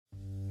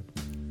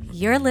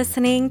You're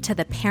listening to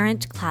The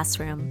Parent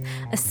Classroom,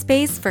 a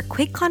space for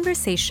quick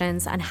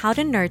conversations on how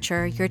to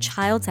nurture your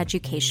child's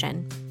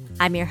education.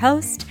 I'm your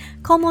host,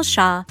 Komal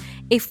Shah,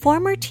 a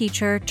former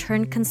teacher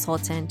turned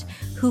consultant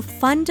who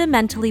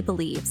fundamentally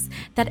believes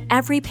that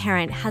every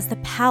parent has the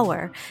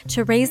power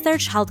to raise their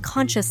child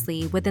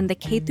consciously within the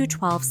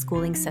K-12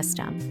 schooling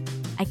system.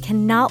 I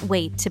cannot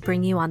wait to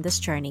bring you on this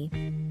journey.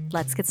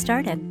 Let's get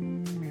started.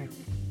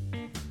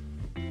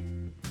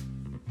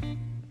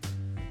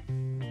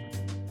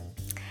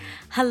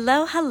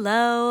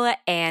 Hello,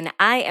 and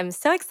I am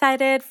so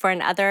excited for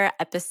another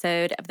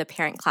episode of The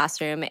Parent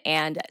Classroom.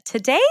 And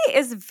today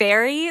is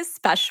very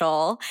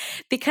special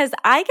because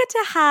I get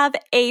to have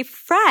a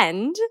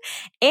friend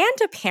and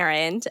a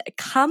parent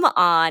come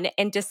on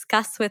and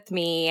discuss with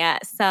me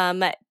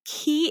some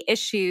key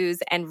issues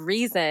and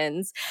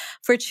reasons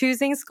for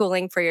choosing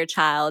schooling for your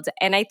child.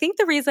 And I think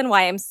the reason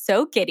why I'm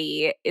so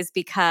giddy is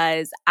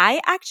because I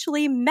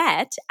actually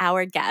met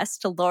our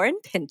guest, Lauren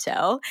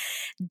Pinto,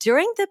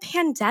 during the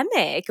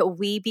pandemic.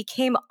 We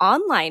became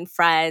online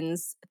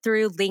friends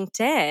through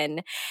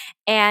LinkedIn,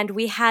 and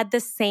we had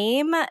the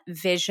same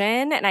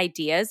vision and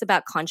ideas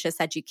about conscious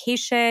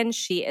education.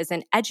 She is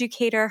an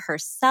educator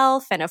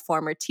herself and a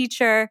former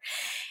teacher.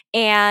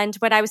 And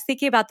when I was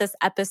thinking about this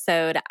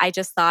episode, I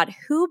just thought,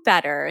 who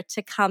better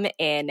to come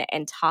in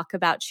and talk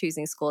about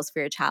choosing schools for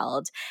your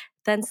child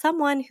than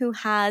someone who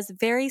has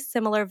very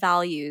similar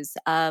values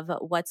of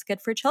what's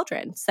good for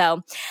children.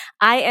 So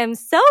I am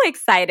so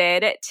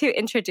excited to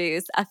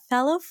introduce a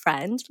fellow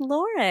friend,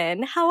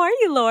 Lauren. How are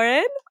you,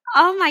 Lauren?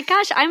 Oh my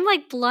gosh, I'm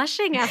like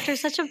blushing after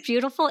such a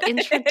beautiful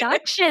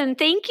introduction.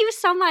 Thank you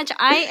so much.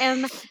 I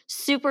am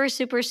super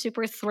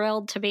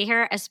thrilled to be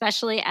here,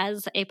 especially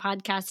as a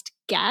podcast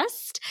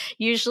guest.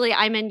 Usually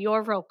I'm in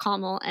your role,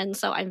 Kamal, and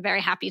so I'm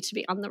very happy to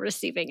be on the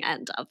receiving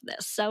end of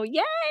this. So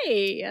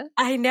yay!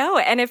 I know.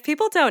 And if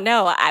people don't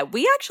know,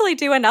 we actually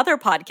do another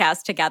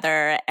podcast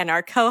together and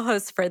are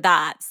co-hosts for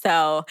that.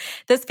 So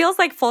this feels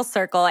like full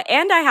circle.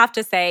 And I have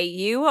to say,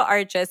 you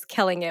are just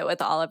killing it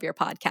with all of your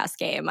podcast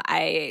game.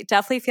 I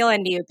definitely feel a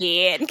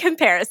newbie in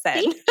comparison.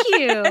 Thank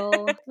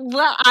you.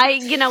 Well,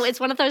 it's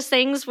one of those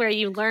things where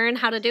you learn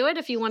how to do it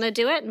if you want to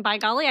do it. And by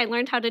golly, I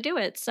learned how to do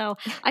it. So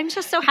I'm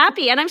just so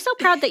happy. And I'm so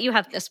proud that you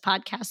have this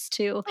podcast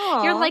too.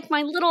 Aww. You're like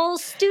my little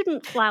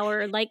student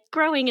flower, like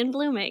growing and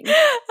blooming.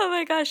 Oh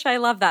my gosh, I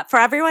love that. For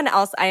everyone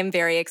else, I am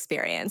very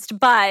experienced,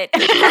 but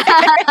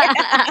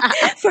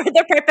for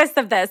the purpose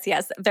of this,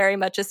 yes, very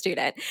much a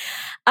student.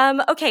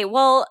 Okay,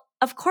 well,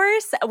 of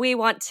course, we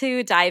want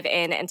to dive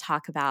in and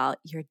talk about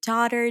your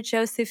daughter,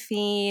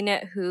 Josephine,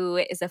 who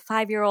is a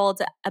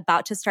 5-year-old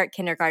about to start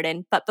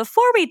kindergarten. But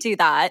before we do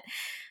that,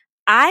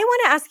 I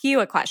want to ask you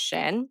a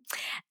question,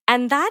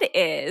 and that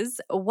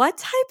is, what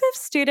type of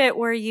student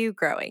were you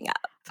growing up?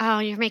 Oh,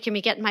 you're making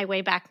me get in my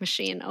Wayback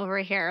Machine over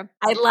here.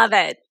 I love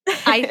it.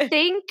 I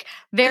think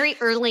very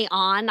early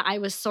on, I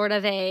was sort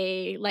of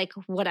a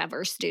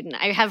whatever student.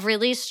 I have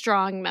really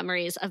strong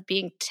memories of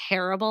being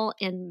terrible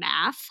in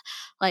math,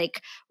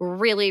 like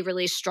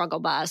really struggle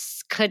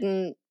bus,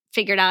 couldn't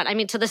figure it out. I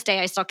mean, to this day,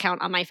 I still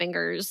count on my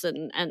fingers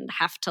and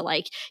have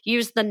to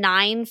use the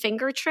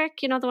 9-finger trick.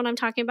 You know, the one I'm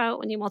talking about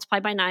when you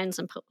multiply by 9s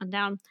and put one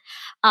down.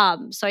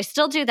 So I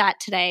still do that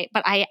today,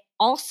 but I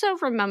also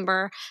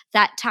remember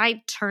that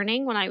tide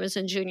turning when I was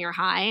in junior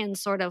high and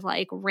sort of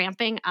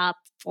ramping up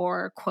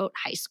for quote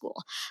high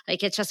school.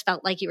 It just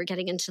felt like I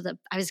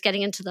was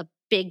getting into the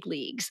big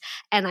leagues,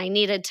 and I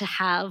needed to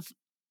have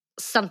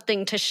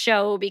something to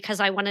show because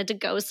I wanted to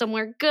go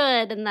somewhere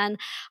good. And then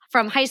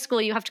from high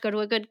school, you have to go to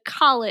a good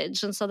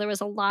college. And so there was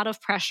a lot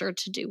of pressure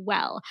to do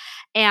well.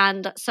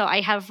 And so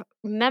I have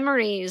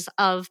memories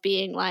of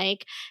being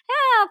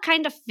I'll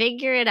kind of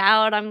figure it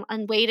out.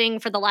 I'm waiting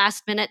for the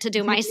last minute to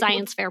do my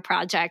science fair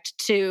project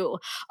to,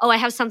 I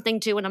have something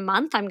due in a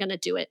month. I'm going to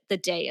do it the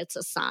day it's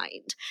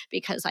assigned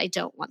because I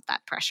don't want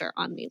that pressure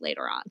on me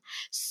later on.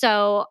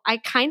 So I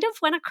kind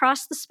of went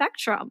across the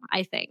spectrum,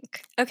 I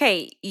think.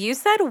 Okay, you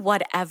said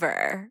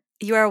whatever.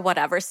 You are a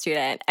whatever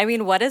student. I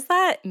mean, what does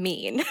that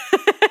mean?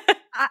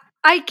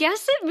 I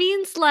guess it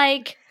means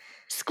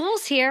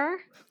school's here.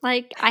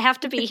 I have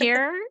to be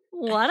here,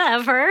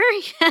 whatever.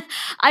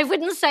 I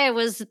wouldn't say I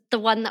was the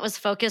one that was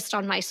focused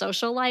on my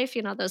social life,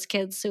 those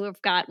kids who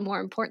have got more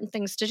important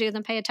things to do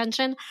than pay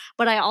attention.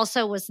 But I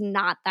also was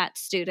not that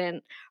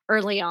student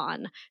early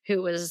on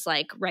who was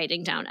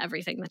writing down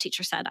everything the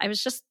teacher said. I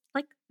was just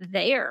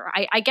there.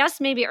 I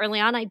guess maybe early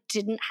on I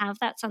didn't have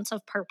that sense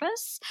of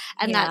purpose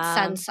and that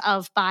sense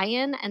of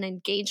buy-in and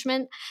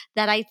engagement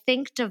that I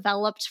think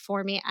developed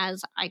for me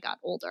as I got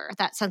older,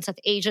 that sense of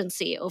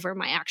agency over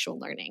my actual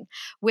learning,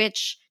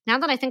 which now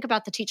that I think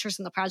about the teachers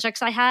and the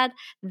projects I had,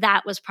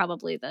 that was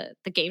probably the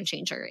game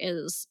changer,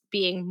 is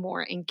being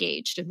more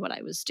engaged in what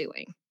I was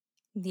doing.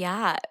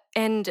 Yeah.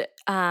 And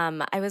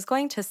I was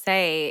going to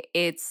say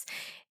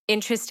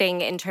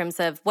interesting in terms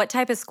of what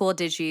type of school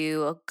did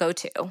you go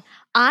to?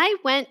 I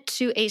went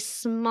to a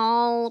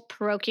small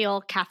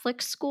parochial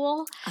Catholic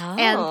school,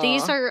 and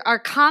these Oh. are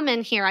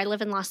common here. I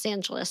live in Los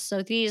Angeles,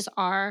 so these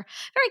are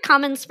very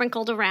common,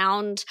 sprinkled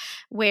around,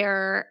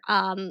 where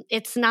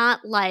it's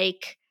not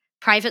like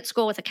private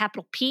school with a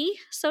capital P,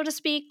 so to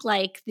speak,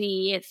 like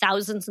the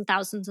thousands and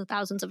thousands and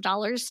thousands of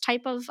dollars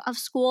type of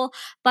school,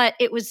 but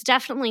it was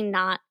definitely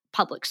not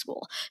public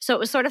school. So it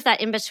was sort of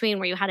that in between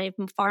where you had a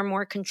far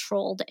more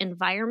controlled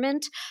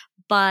environment,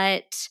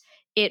 but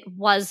it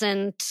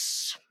wasn't.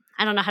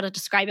 I don't know how to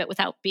describe it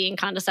without being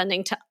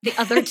condescending to the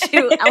other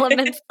two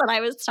elements that I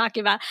was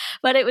talking about.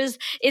 But it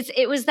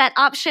was that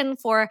option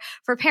for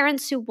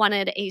parents who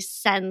wanted a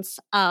sense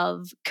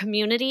of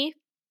community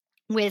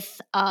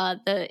with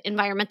the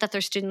environment that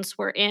their students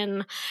were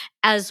in,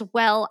 as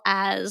well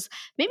as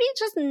maybe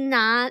just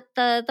not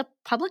the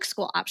public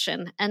school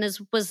option, and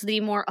was the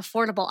more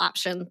affordable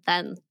option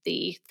than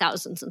the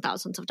thousands and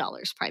thousands of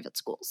dollars private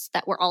schools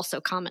that were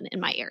also common in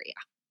my area.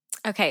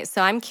 Okay,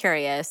 so I'm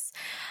curious.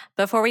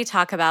 Before we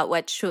talk about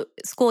what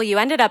school you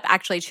ended up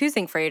actually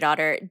choosing for your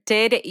daughter,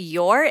 did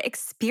your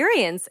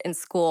experience in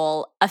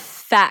school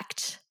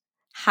affect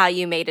how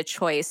you made a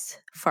choice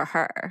for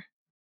her?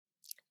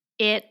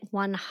 It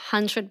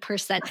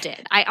 100%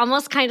 did. I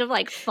almost kind of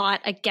like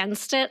fought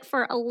against it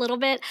for a little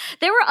bit.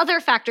 There were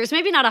other factors,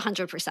 maybe not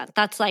 100%.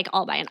 That's like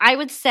all by. I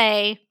would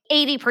say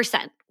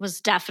 80%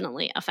 was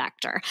definitely a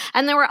factor.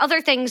 And there were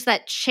other things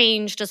that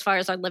changed as far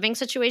as our living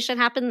situation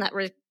happened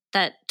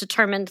that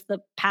determined the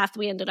path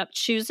we ended up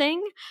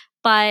choosing.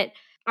 But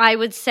I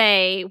would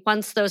say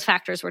once those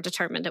factors were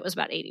determined, it was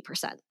about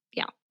 80%.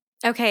 Yeah.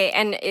 Okay,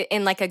 and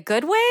in like a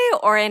good way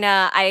or in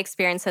a I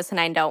experienced this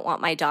and I don't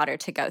want my daughter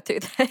to go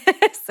through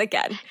this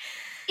again?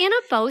 In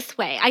a both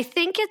way. I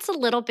think it's a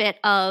little bit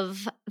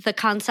of the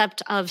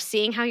concept of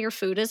seeing how your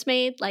food is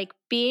made, like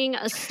being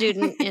a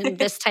student in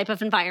this type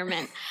of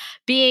environment,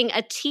 being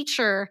a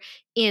teacher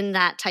in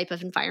that type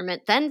of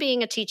environment, then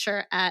being a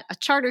teacher at a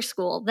charter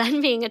school, then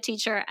being a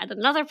teacher at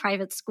another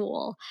private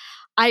school.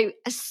 I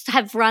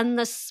have run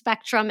the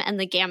spectrum and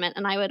the gamut.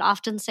 And I would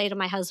often say to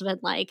my husband,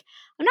 like,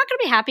 I'm not going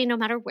to be happy no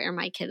matter where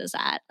my kid is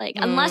at. Like,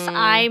 unless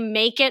I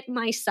make it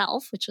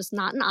myself, which is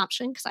not an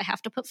option because I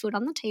have to put food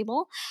on the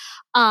table,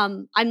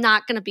 I'm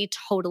not going to be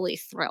totally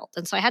thrilled.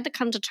 And so I had to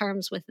come to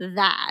terms with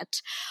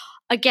that.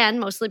 Again,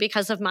 mostly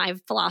because of my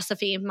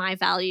philosophy, my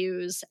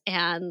values,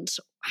 and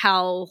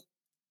how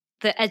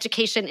the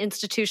education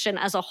institution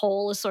as a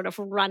whole is sort of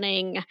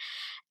running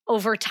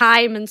over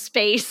time and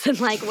space and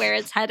like where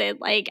it's headed.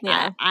 Like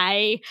Yeah.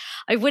 I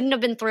wouldn't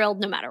have been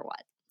thrilled no matter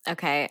what.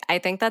 Okay, I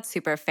think that's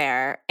super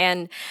fair.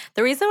 And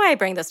the reason why I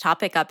bring this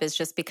topic up is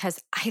just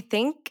because I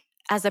think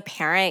as a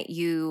parent,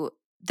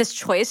 this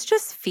choice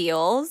just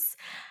feels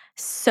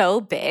so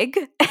big.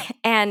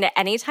 And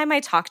anytime I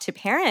talk to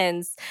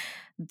parents,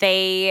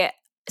 they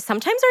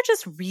sometimes are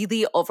just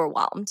really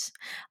overwhelmed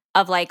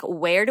of like,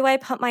 where do I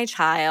put my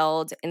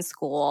child in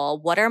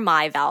school? What are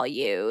my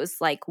values?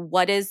 Like,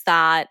 what does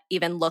that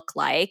even look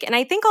like? And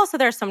I think also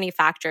there's so many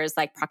factors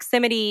like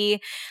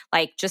proximity,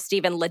 like just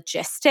even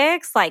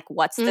logistics, like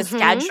what's the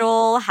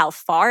schedule? How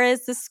far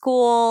is the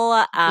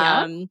school?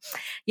 Yeah.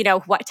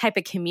 What type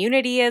of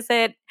community is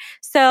it?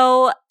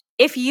 So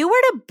if you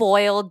were to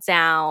boil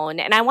down,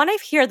 and I want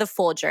to hear the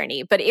full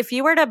journey, but if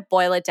you were to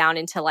boil it down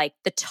into like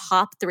the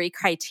top 3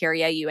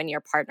 criteria you and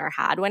your partner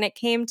had when it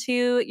came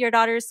to your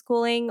daughter's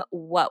schooling,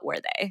 what were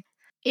they?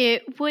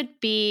 It would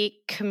be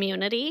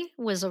community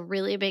was a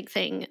really big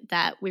thing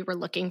that we were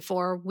looking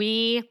for.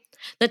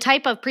 The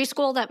type of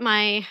preschool that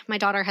my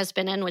daughter has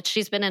been in, which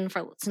she's been in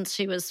since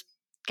she was,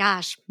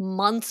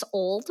 months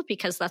old,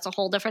 because that's a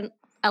whole different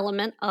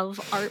element of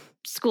our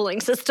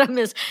schooling system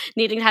is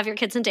needing to have your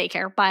kids in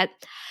daycare. But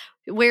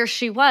where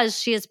she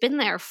has been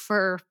there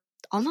for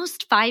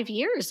almost 5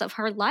 years of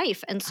her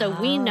life. And so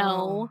we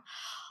know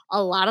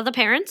a lot of the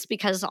parents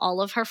because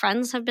all of her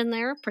friends have been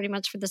there pretty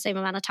much for the same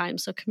amount of time.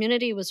 So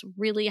community was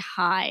really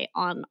high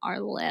on our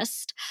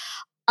list.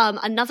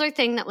 Another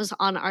thing that was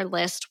on our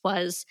list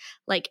was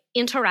like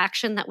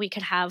interaction that we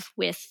could have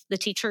with the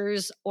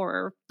teachers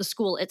or the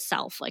school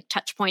itself, like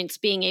touch points,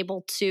 being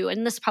able to,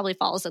 and this probably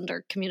falls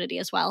under community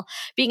as well,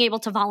 being able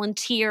to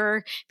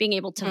volunteer, being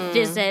able to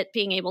visit,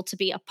 being able to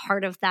be a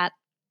part of that.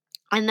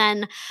 And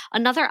then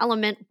another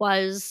element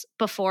was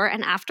before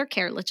and after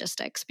care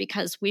logistics,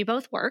 because we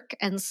both work.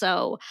 And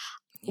so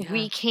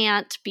we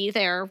can't be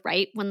there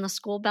right when the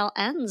school bell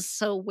ends.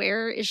 So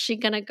where is she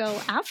going to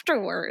go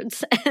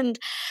afterwards? And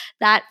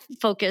that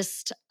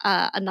focused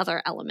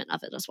another element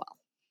of it as well.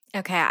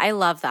 Okay, I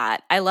love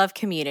that. I love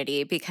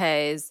community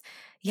because,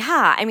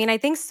 I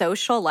think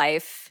social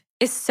life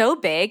is so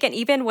big. And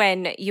even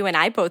when you and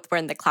I both were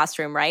in the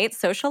classroom, right?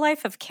 Social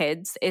life of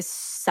kids is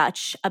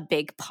such a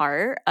big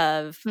part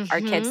of our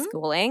kids'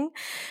 schooling.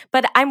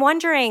 But I'm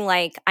wondering,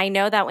 like, I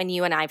know that when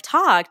you and I have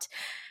talked,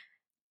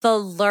 the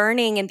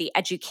learning and the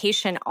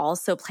education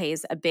also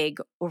plays a big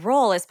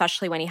role,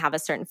 especially when you have a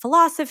certain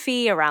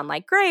philosophy around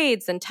like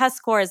grades and test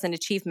scores and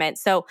achievement.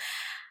 So,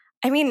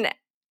 I mean,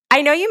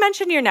 I know you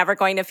mentioned you're never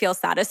going to feel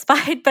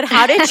satisfied, but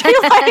how did you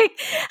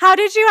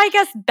I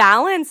guess,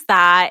 balance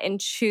that and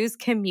choose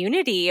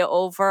community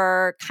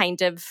over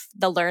kind of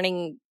the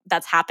learning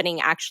that's happening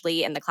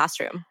actually in the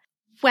classroom?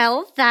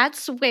 Well,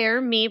 that's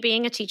where me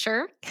being a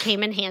teacher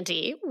came in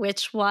handy,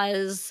 which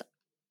was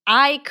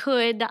I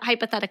could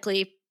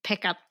hypothetically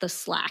pick up the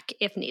slack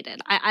if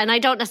needed. And I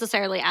don't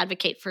necessarily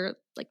advocate for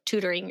like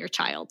tutoring your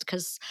child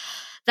because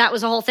that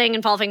was a whole thing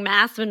involving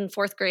math in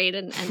fourth grade.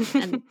 And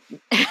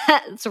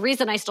it's a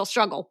reason I still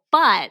struggle.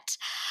 But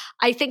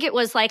I think it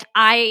was like,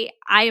 I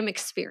am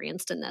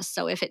experienced in this.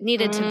 So if it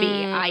needed to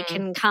be, I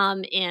can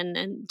come in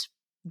and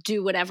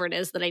do whatever it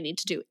is that I need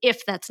to do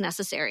if that's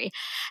necessary.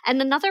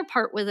 And another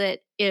part with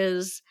it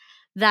is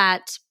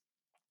that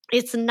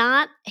it's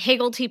not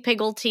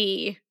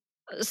higgledy-piggledy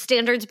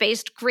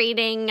standards-based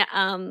grading,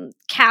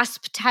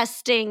 CASP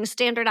testing,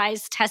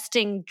 standardized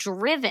testing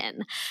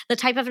driven. The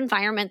type of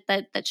environment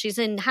that she's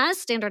in has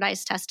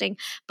standardized testing,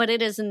 but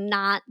it is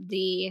not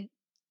the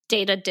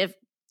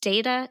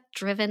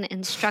data-driven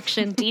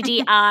instruction,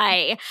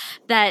 DDI,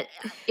 that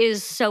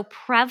is so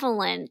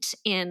prevalent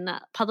in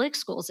public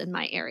schools in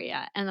my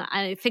area. And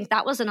I think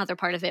that was another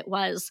part of it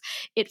was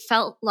it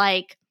felt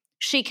like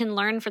she can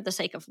learn for the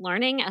sake of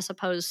learning as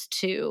opposed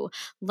to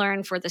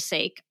learn for the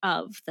sake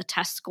of the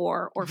test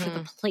score or for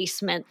the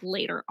placement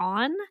later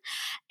on.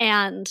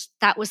 And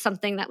that was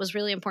something that was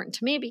really important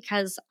to me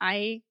because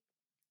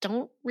she's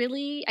going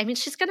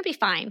to be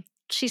fine.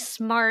 She's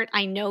smart.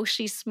 I know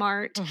she's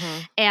smart.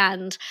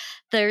 And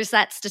there's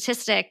that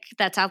statistic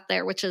that's out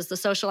there, which is the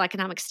social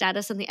economic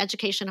status and the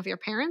education of your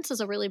parents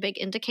is a really big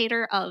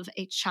indicator of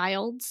a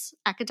child's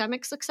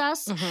academic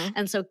success.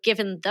 And so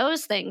given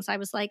those things, I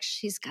was like,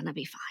 she's going to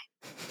be fine.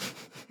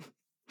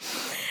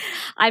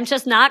 I'm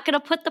just not going to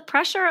put the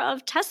pressure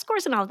of test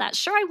scores and all that.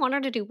 Sure, I want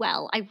her to do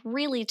well. I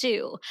really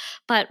do.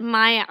 But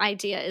my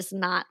idea is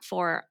not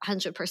for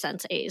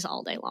 100% A's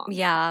all day long.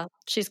 Yeah.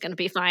 She's going to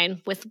be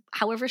fine with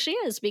however she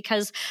is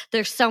because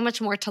there's so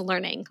much more to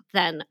learning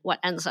than what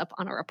ends up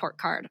on a report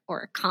card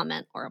or a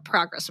comment or a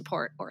progress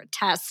report or a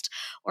test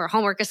or a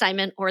homework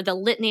assignment or the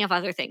litany of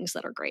other things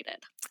that are graded.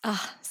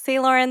 See,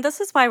 Lauren, this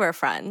is why we're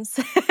friends.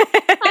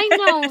 I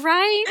know,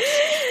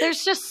 right?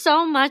 There's just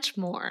so much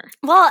more.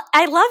 Well,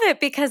 I love it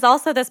because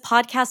also this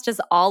podcast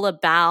is all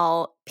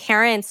about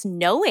parents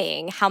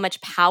knowing how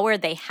much power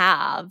they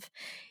have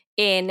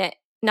in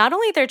not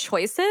only their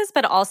choices,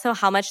 but also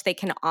how much they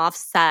can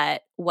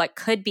offset what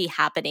could be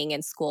happening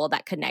in school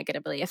that could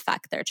negatively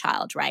affect their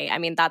child, right? I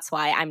mean, that's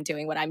why I'm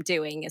doing what I'm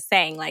doing is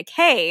saying like,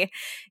 hey,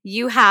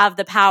 you have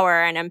the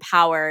power and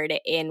empowered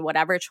in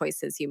whatever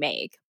choices you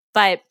make.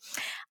 But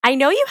I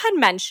know you had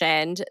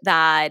mentioned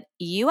that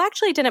you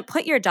actually didn't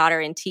put your daughter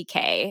in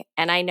TK,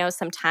 and I know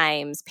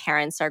sometimes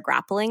parents are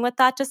grappling with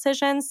that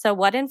decision. So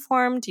what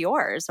informed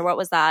yours, or what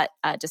was that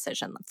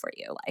decision for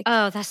you like?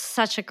 Oh, that's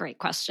such a great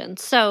question.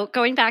 So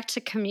going back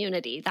to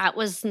community, that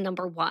was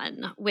number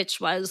one,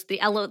 which was the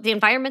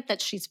environment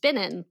that she's been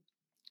in.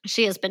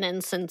 She has been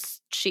in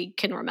since she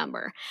can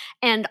remember.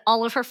 And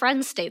all of her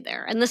friends stayed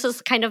there. And this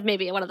is kind of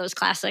maybe one of those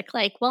classic,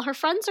 like, well, her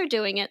friends are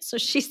doing it, so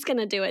she's going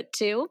to do it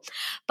too.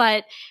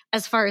 But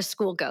as far as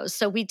school goes,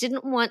 so we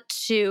didn't want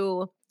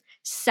to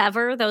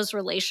sever those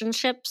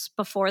relationships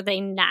before they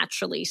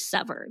naturally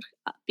severed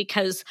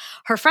because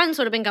her friends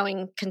would have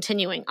been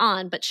continuing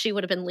on, but she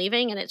would have been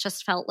leaving. And it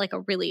just felt like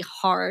a really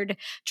hard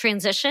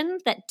transition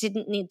that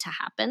didn't need to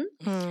happen.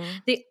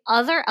 The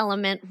other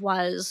element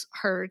was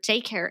her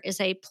daycare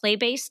is a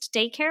play-based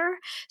daycare.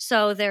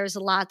 So there's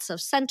lots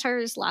of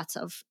centers, lots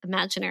of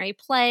imaginary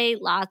play,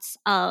 lots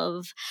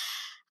of,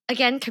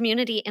 again,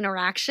 community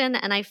interaction.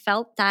 And I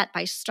felt that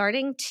by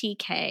starting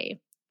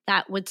TK,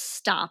 that would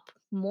stop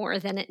more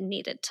than it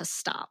needed to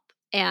stop.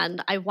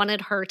 And I wanted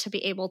her to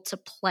be able to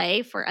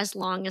play for as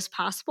long as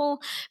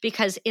possible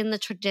because in the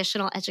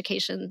traditional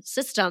education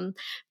system,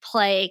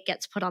 play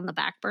gets put on the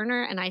back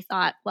burner. And I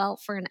thought, well,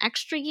 for an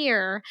extra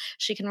year,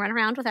 she can run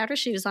around without her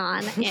shoes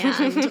on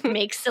and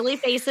make silly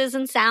faces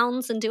and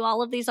sounds and do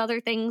all of these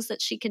other things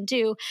that she can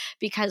do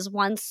because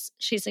once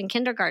she's in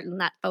kindergarten,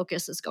 that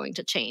focus is going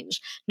to change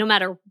no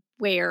matter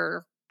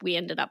where we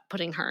ended up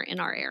putting her in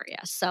our area.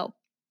 So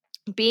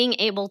being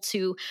able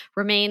to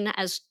remain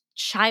as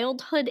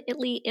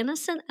childhoodly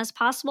innocent as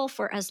possible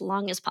for as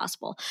long as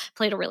possible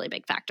played a really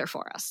big factor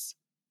for us.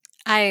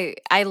 I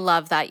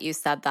love that you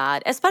said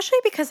that, especially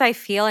because I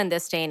feel in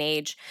this day and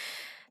age,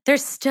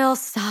 there's still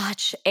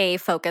such a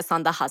focus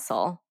on the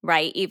hustle,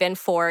 right? Even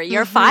for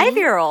your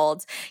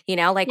 5-year-olds,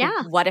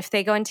 what if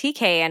they go in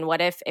TK and what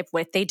if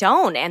they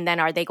don't? And then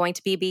are they going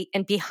to be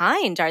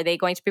behind? Are they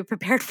going to be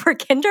prepared for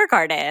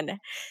kindergarten?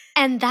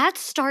 And that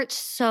starts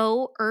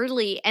so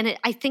early. And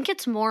I think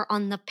it's more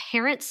on the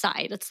parent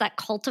side. It's that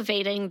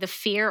cultivating the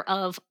fear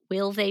of,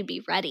 will they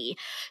be ready?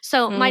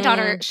 So my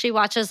daughter, she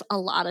watches a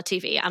lot of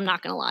TV. I'm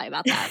not going to lie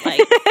about that.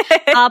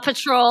 Like Paw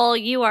Patrol,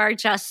 you are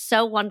just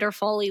so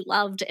wonderfully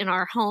loved in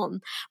our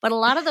home. But a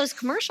lot of those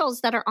commercials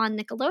that are on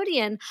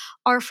Nickelodeon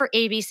are for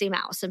ABC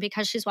Mouse. And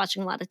because she's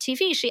watching a lot of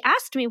TV, she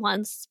asked me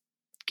once,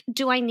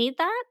 do I need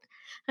that?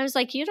 I was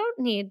like, you don't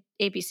need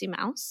ABC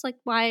Mouse. Like,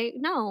 why?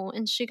 No.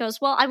 And she goes,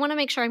 well, I want to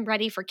make sure I'm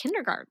ready for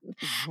kindergarten.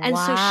 And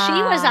so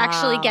she was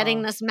actually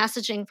getting Wow. this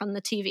messaging from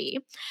the TV,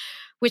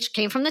 which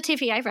came from the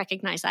TV. I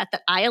recognize that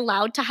I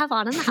allowed to have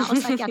on in the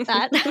house. I get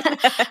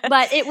that.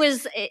 But it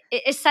was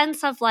a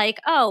sense of like,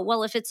 oh,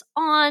 well, if it's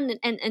on,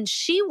 and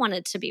she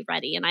wanted to be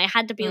ready. And I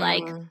had to be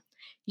like,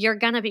 you're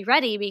going to be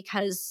ready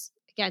because,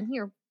 again,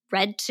 you're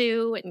read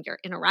to and you're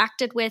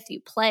interacted with,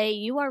 you play,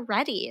 you are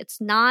ready. It's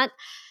not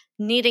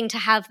needing to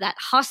have that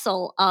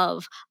hustle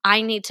of,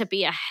 I need to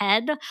be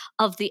ahead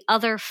of the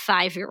other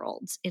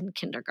 5-year-olds in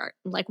kindergarten.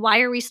 Like,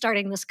 why are we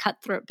starting this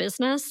cutthroat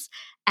business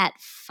at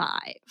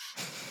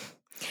 5?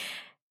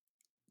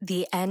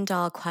 The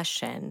end-all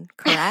question,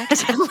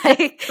 correct?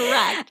 Like,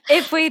 Correct.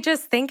 if we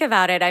just think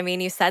about it, I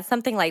mean, you said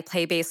something like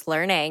play-based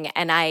learning,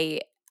 and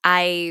I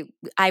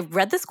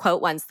read this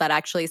quote once that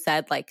actually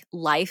said, like,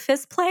 life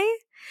is play.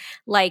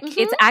 Like,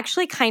 it's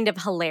actually kind of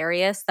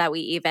hilarious that we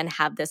even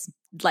have this,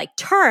 like,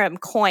 term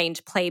coined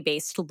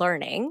play-based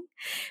learning,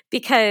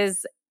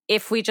 because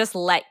if we just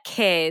let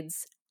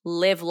kids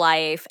live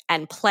life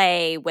and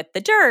play with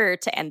the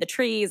dirt and the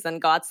trees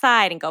and go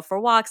outside and go for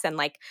walks and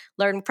like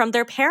learn from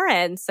their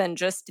parents and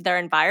just their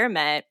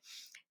environment,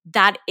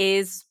 that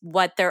is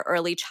what their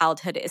early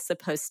childhood is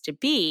supposed to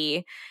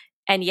be.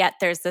 And yet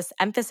there's this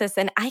emphasis,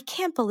 and I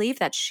can't believe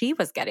that she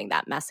was getting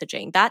that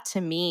messaging. That to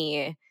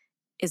me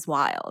is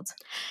wild.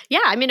 Yeah,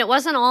 I mean, it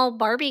wasn't all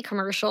Barbie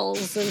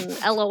commercials and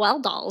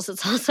LOL dolls.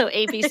 It's also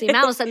ABC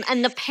Mouse.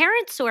 And the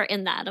parents who are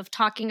in that, of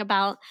talking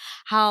about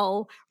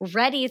how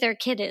ready their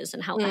kid is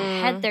and how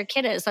ahead their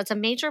kid is, that's a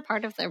major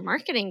part of their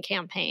marketing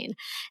campaign.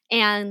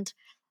 And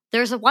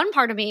there's one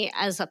part of me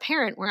as a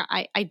parent where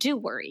I do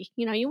worry.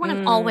 You know, you want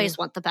to always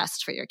want the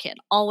best for your kid.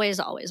 Always,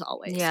 always,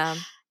 always. Yeah.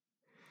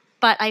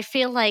 But I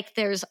feel like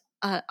there's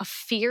a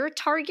fear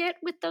target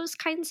with those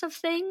kinds of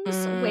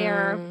things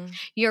where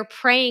you're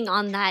preying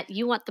on that.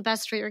 You want the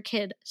best for your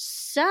kid.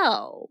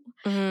 So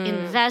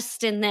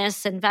invest in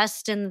this,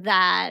 invest in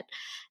that,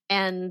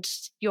 and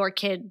your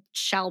kid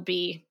shall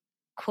be,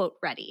 quote,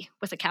 ready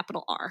with a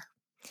capital R.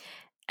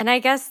 And I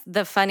guess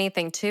the funny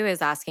thing too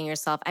is asking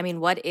yourself, I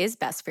mean, what is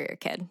best for your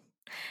kid?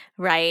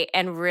 Right.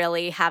 And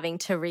really having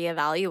to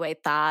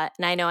reevaluate that.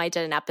 And I know I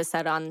did an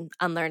episode on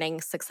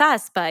unlearning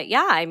success, but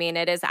yeah, I mean,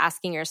 it is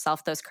asking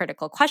yourself those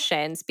critical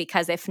questions,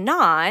 because if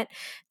not,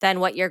 then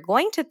what you're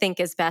going to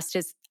think is best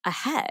is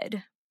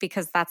ahead,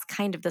 because that's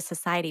kind of the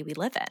society we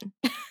live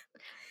in.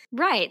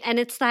 Right. And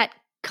it's that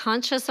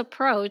conscious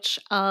approach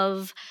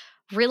of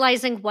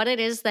realizing what it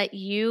is that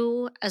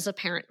you as a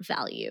parent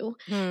value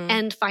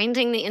and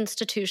finding the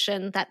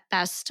institution that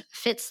best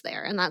fits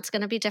there. And that's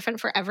going to be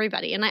different for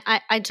everybody. And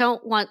I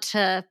don't want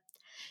to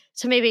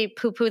maybe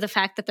poo-poo the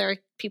fact that there are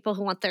people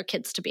who want their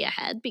kids to be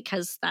ahead,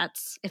 because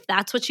if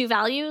that's what you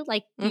value,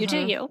 like you do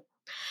you.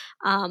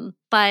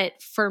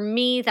 But for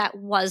me, that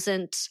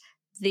wasn't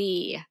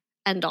the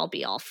end all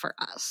be all for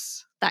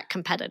us, that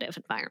competitive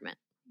environment.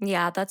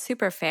 Yeah, that's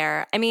super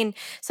fair. I mean,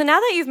 so now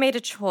that you've made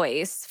a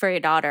choice for your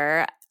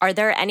daughter, are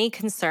there any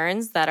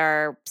concerns that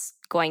are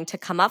going to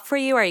come up for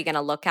you? Are you going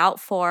to look out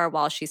for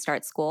while she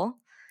starts school?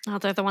 Oh,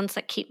 they're the ones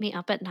that keep me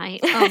up at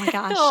night. Oh my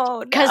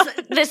gosh. Because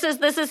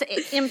this is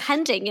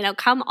impending. You know,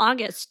 come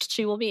August,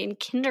 she will be in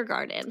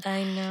kindergarten.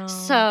 I know.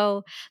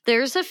 So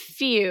there's a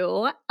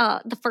few.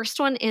 The first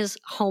one is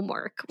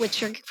homework,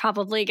 which you're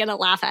probably going to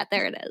laugh at.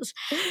 There it is.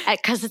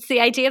 Because it's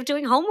the idea of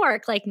doing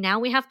homework. Like, now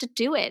we have to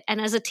do it.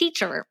 And as a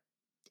teacher,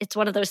 it's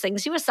one of those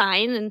things you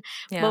assign. And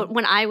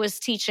when I was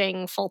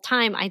teaching full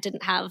time, I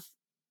didn't have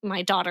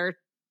my daughter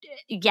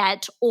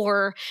yet,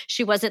 or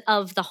she wasn't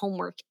of the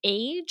homework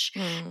age.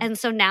 And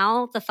so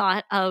now the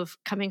thought of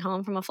coming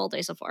home from a full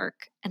days of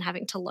work and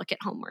having to look at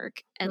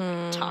homework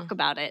and talk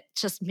about it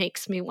just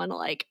makes me want to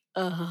like,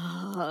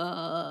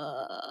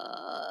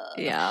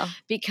 yeah,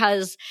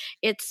 because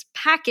it's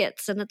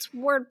packets and it's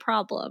word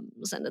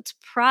problems and it's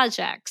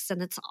projects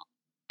and it's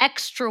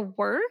extra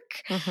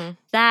work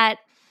that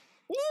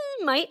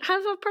might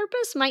have a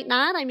purpose, might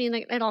not. I mean,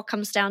 it all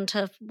comes down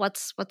to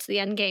what's the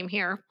end game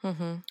here.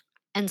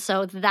 And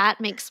so that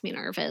makes me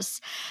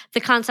nervous. The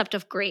concept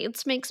of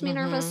grades makes me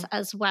nervous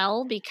as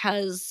well,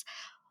 because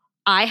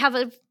I have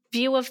a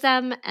view of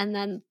them and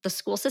then the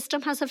school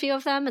system has a view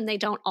of them, and they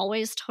don't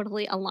always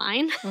totally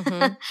align.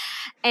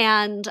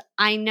 And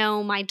I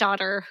know my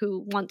daughter,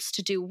 who wants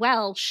to do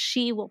well,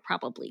 she will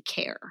probably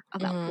care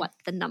about what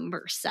the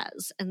number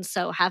says. And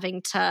so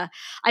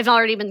I've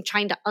already been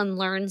trying to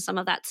unlearn some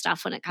of that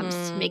stuff when it comes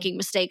to making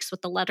mistakes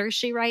with the letters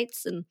she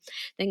writes, and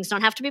things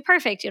don't have to be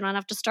perfect. You don't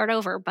have to start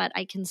over, but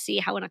I can see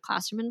how in a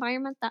classroom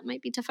environment that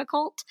might be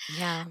difficult.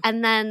 Yeah.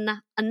 And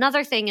then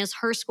another thing is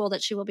her school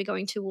that she will be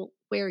going to will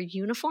wear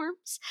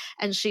uniforms,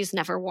 and she's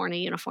never worn a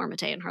uniform a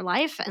day in her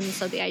life. And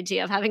so the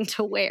idea of having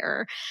to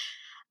wear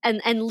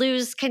and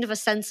lose kind of a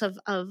sense of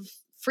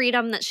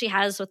freedom that she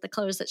has with the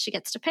clothes that she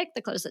gets to pick,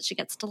 the clothes that she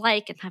gets to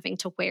like, and having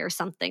to wear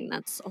something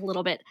that's a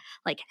little bit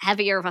like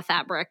heavier of a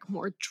fabric,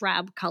 more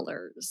drab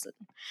colors.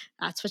 And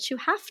that's what you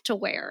have to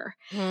wear.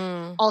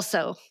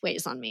 Also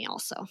weighs on me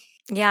also.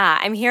 Yeah,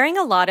 I'm hearing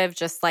a lot of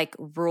just like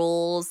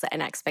rules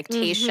and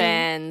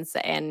expectations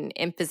and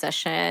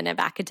imposition of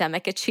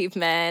academic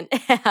achievement.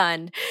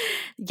 And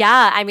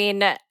yeah, I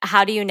mean,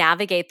 how do you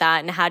navigate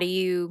that? And how do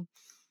you,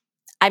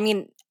 I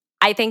mean,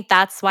 I think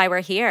that's why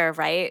we're here,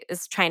 right?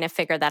 Is trying to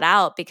figure that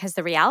out because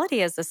the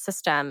reality is the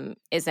system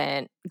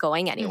isn't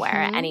going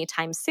anywhere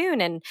anytime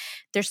soon. And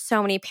there's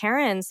so many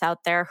parents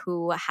out there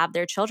who have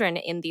their children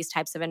in these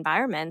types of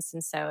environments.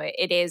 And so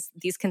it is,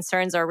 these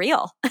concerns are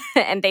real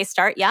and they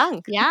start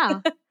young. Yeah.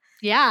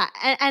 Yeah.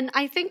 And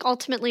I think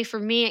ultimately for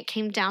me, it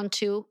came down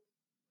to,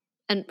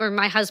 or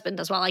my husband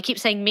as well. I keep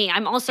saying me.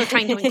 I'm also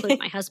trying to include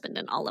my husband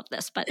in all of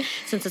this, but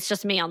since it's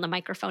just me on the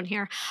microphone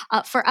here,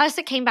 for us,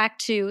 it came back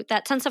to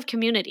that sense of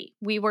community.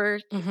 We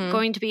were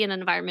going to be in an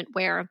environment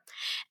where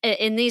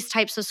in these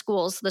types of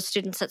schools, the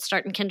students that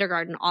start in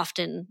kindergarten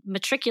often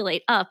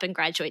matriculate up and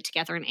graduate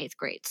together in 8th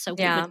grade. So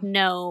we would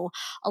know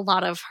a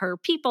lot of her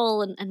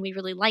people, and we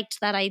really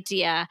liked that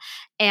idea.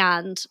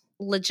 And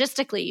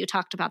logistically, you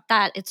talked about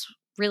that. It's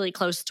really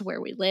close to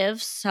where we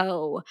live.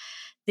 So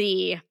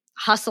the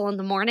hustle in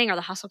the morning or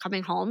the hustle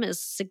coming home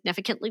is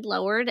significantly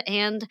lowered.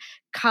 And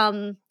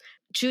come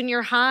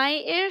junior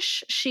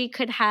high-ish, she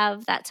could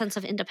have that sense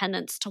of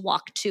independence to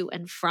walk to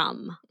and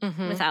from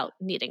without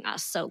needing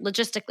us. So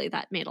logistically,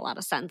 that made a lot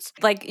of sense.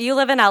 Like you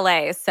live in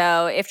LA,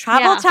 so if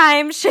travel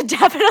time should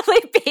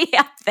definitely be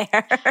up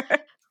there.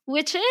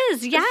 Which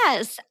is,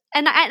 yes.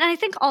 And I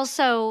think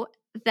also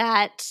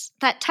that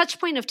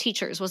touch point of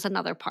teachers was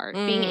another part.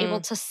 Being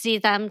able to see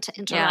them, to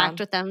interact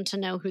with them, to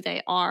know who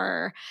they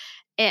are.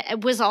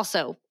 It was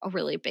also a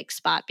really big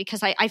spot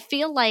because I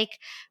feel like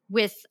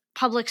with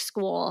public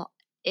school,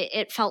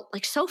 it felt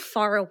like so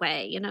far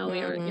away. You know,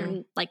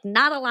 you're like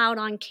not allowed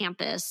on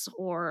campus,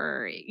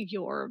 or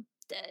you're,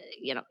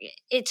 you know,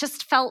 it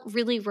just felt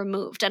really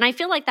removed. And I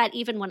feel like that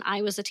even when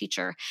I was a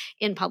teacher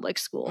in public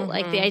school,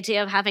 like the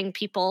idea of having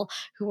people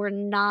who were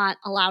not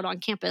allowed on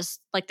campus,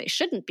 like they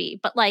shouldn't be,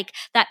 but like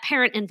that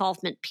parent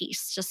involvement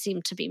piece just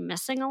seemed to be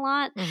missing a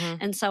lot.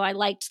 And so I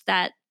liked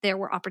that there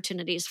were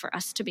opportunities for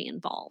us to be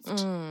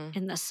involved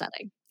in this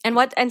setting.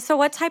 And so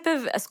what type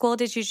of school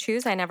did you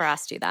choose? I never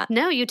asked you that.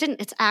 No, you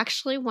didn't. It's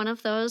actually one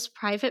of those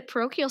private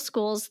parochial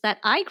schools that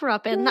I grew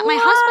up in, that my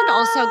husband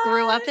also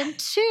grew up in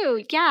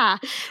too. Yeah,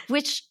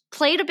 which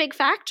played a big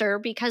factor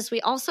because we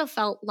also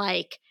felt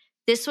like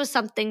this was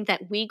something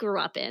that we grew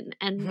up in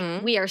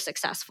and we are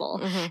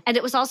successful. And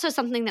it was also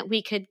something that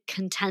we could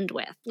contend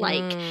with.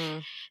 Like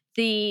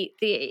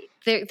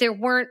there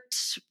weren't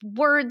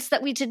words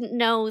that we didn't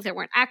know. There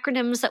weren't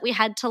acronyms that we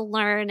had to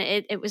learn.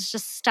 It was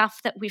just stuff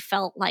that we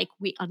felt like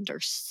we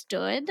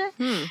understood.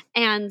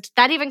 And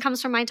that even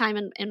comes from my time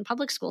in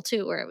public school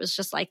too, where it was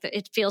just like,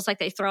 it feels like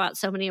they throw out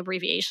so many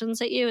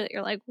abbreviations at you that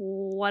you're like,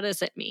 what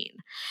does it mean?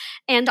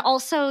 And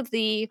also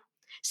the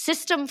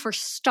system for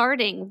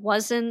starting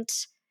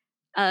wasn't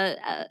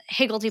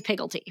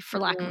higgledy-piggledy, for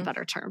lack of a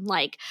better term.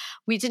 Like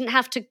we didn't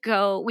have to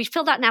go, we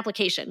filled out an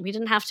application. We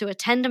didn't have to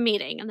attend a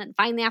meeting and then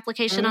find the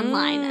application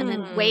online and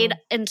then wait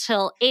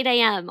until 8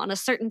 a.m. on a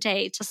certain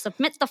day to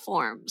submit the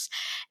forms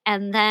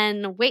and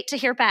then wait to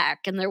hear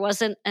back. And there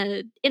wasn't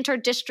an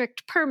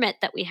inter-district permit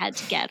that we had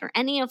to get or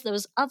any of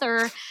those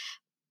other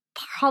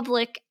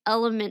public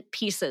element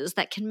pieces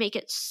that can make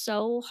it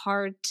so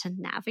hard to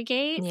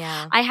navigate.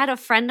 I had a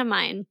friend of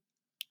mine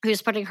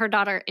who's putting her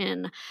daughter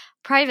in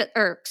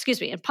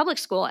in public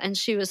school. And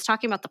she was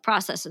talking about the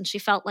process. And she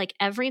felt like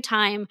every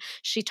time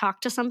she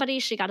talked to somebody,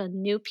 she got a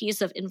new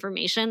piece of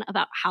information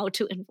about how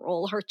to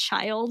enroll her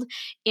child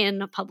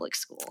in public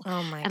school.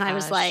 Oh my And I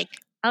was like,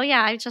 oh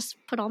yeah, I just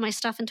put all my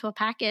stuff into a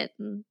packet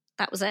and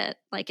that was it.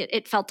 Like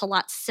it felt a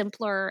lot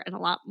simpler and a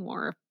lot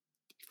more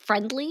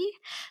friendly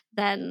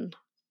than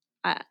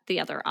the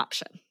other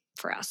option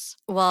for us.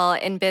 Well,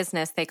 in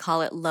business, they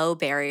call it low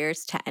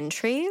barriers to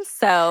entry.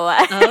 So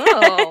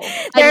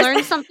I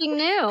learned something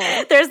new.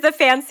 There's the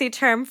fancy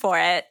term for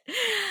it.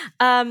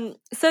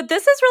 So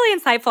this is really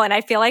insightful. And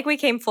I feel like we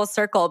came full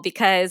circle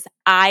because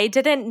I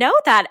didn't know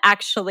that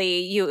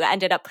actually you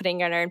ended up putting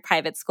her in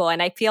private school.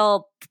 And I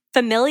feel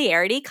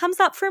familiarity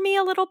comes up for me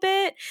a little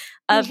bit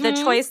of the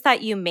choice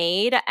that you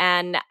made.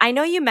 And I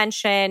know you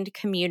mentioned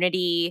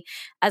community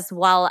as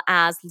well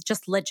as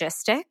just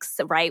logistics,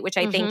 right? Which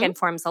I think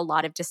informs a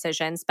lot of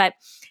decisions. But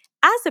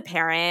as a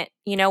parent,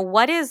 you know,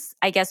 what is,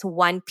 I guess,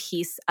 one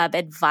piece of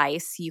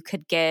advice you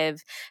could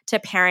give to a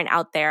parent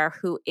out there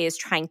who is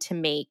trying to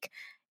make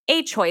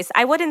a choice?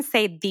 I wouldn't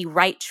say the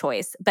right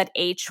choice, but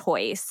a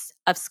choice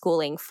of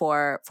schooling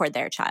for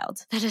their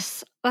child.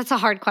 That's a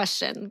hard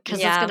question because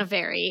it's going to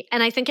vary.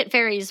 And I think it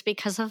varies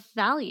because of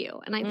value.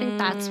 And I think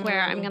that's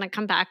where I'm going to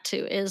come back to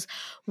is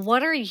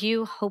what are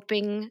you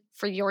hoping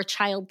for your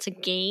child to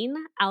gain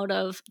out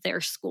of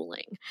their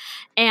schooling?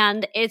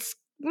 And it's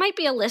might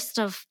be a list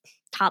of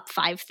top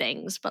 5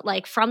 things, but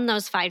like from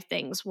those 5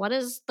 things, what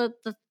is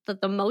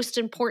the most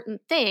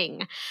important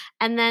thing?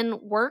 And then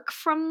work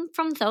from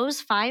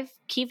those 5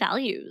 key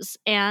values.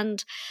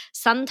 And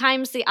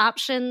sometimes the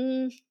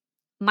option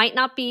might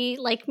not be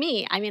like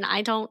me. I mean,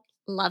 I don't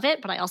love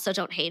it, but I also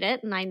don't hate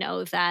it. And I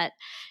know that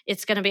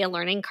it's going to be a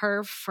learning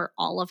curve for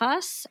all of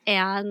us.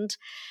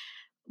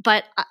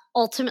 But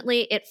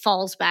ultimately, it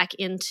falls back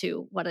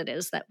into what it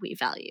is that we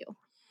value.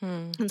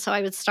 And so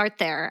I would start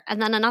there.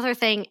 And then another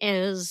thing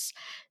is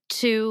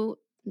to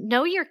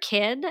know your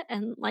kid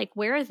and like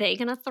where are they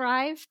going to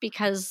thrive,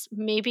 because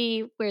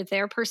maybe where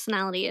their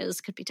personality is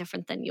could be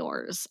different than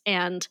yours,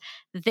 and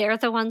they're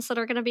the ones that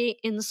are going to be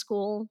in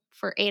school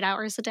for 8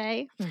 hours a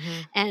day.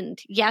 And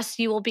yes,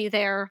 you will be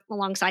there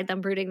alongside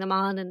them, rooting them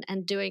on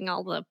and doing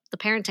all the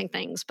parenting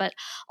things, but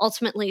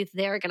ultimately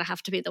they're going to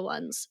have to be the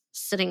ones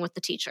sitting with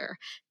the teacher,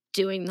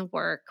 doing the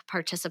work,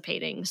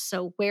 participating.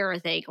 So where are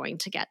they going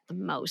to get the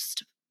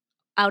most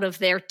out of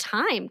their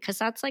time? Because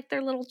that's like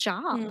their little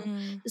job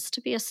is to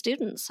be a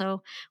student.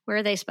 So where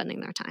are they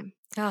spending their time?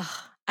 Oh,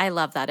 I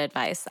love that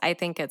advice. I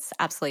think it's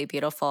absolutely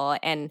beautiful.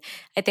 And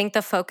I think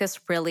the focus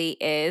really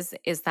is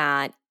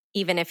that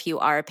even if you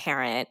are a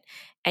parent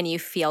and you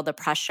feel the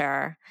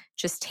pressure,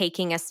 just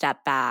taking a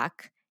step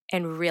back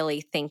and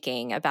really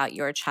thinking about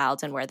your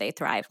child and where they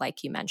thrive,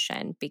 like you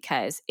mentioned,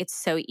 because it's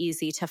so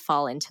easy to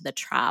fall into the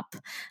trap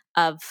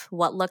of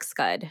what looks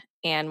good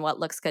and what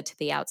looks good to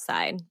the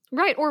outside.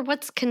 Right. Or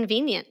what's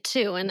convenient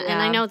too. And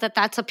I know that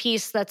that's a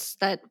piece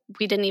that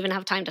we didn't even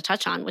have time to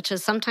touch on, which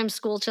is sometimes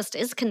school just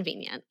is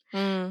convenient.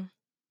 And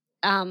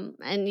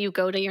you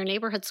go to your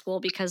neighborhood school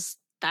because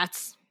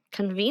that's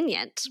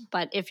convenient.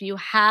 But if you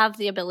have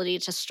the ability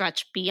to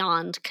stretch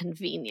beyond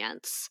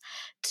convenience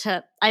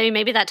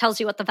maybe that tells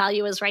you what the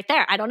value is right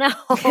there. I don't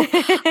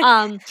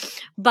know.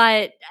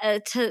 But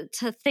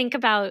to think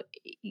about,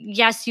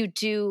 yes, you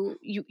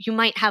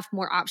might have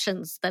more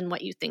options than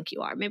what you think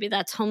you are. Maybe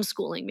that's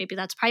homeschooling. Maybe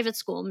that's private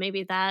school.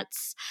 Maybe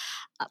that's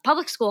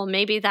public school.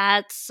 Maybe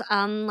that's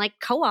like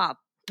co-op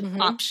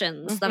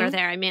options that are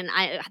there. I mean,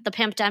 the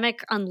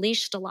pandemic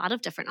unleashed a lot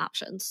of different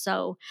options.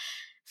 So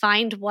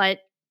find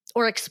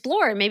or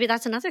explore. Maybe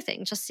that's another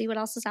thing. Just see what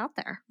else is out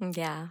there.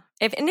 Yeah.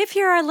 If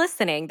you are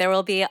listening, there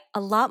will be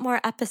a lot more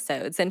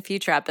episodes and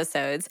future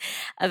episodes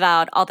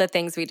about all the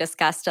things we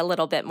discussed a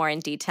little bit more in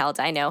detail.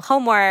 I know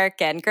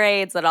homework and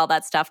grades and all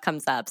that stuff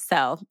comes up.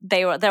 So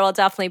there will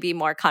definitely be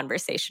more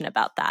conversation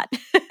about that.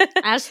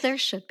 As there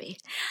should be.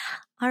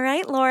 All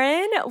right,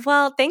 Lauren.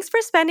 Well, thanks for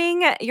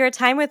spending your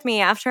time with me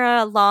after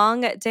a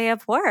long day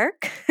of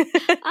work.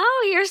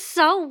 Oh, you're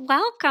so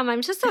welcome.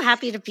 I'm just so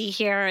happy to be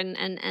here.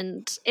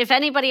 And if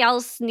anybody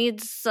else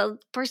needs a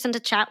person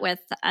to chat with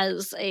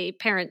as a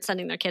parent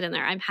sending their kid in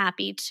there, I'm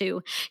happy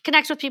to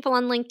connect with people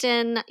on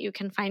LinkedIn. You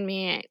can find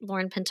me at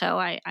Lauren Pinto.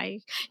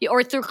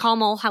 Or through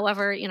Calmel.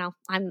 However,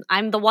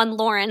 I'm the one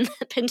Lauren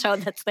Pinto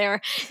that's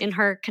there in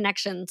her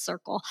connection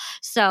circle.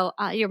 So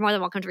you're more than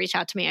welcome to reach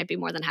out to me. I'd be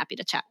more than happy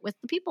to chat with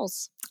the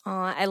peoples. Oh,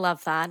 I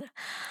love that.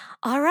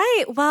 All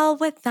right. Well,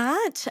 with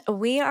that,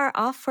 we are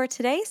off for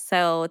today.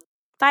 So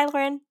bye,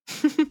 Lauren.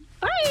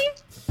 Bye.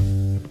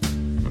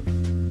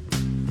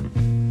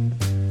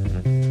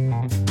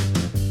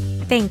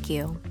 Thank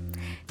you.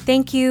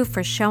 Thank you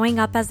for showing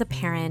up as a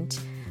parent,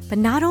 but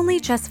not only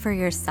just for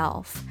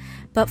yourself,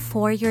 but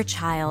for your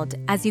child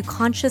as you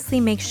consciously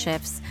make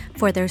shifts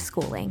for their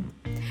schooling.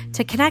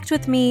 To connect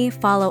with me,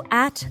 follow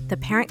 @The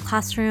Parent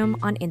Classroom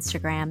on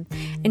Instagram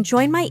and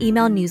join my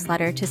email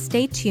newsletter to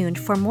stay tuned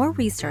for more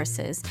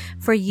resources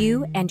for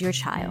you and your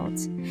child.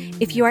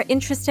 If you are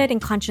interested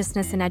in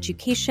consciousness and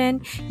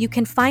education, you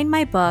can find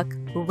my book,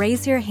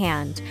 Raise Your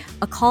Hand,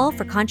 A Call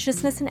for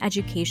Consciousness and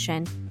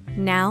Education,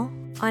 now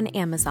on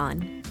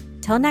Amazon.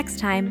 Till next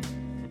time,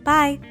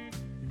 bye.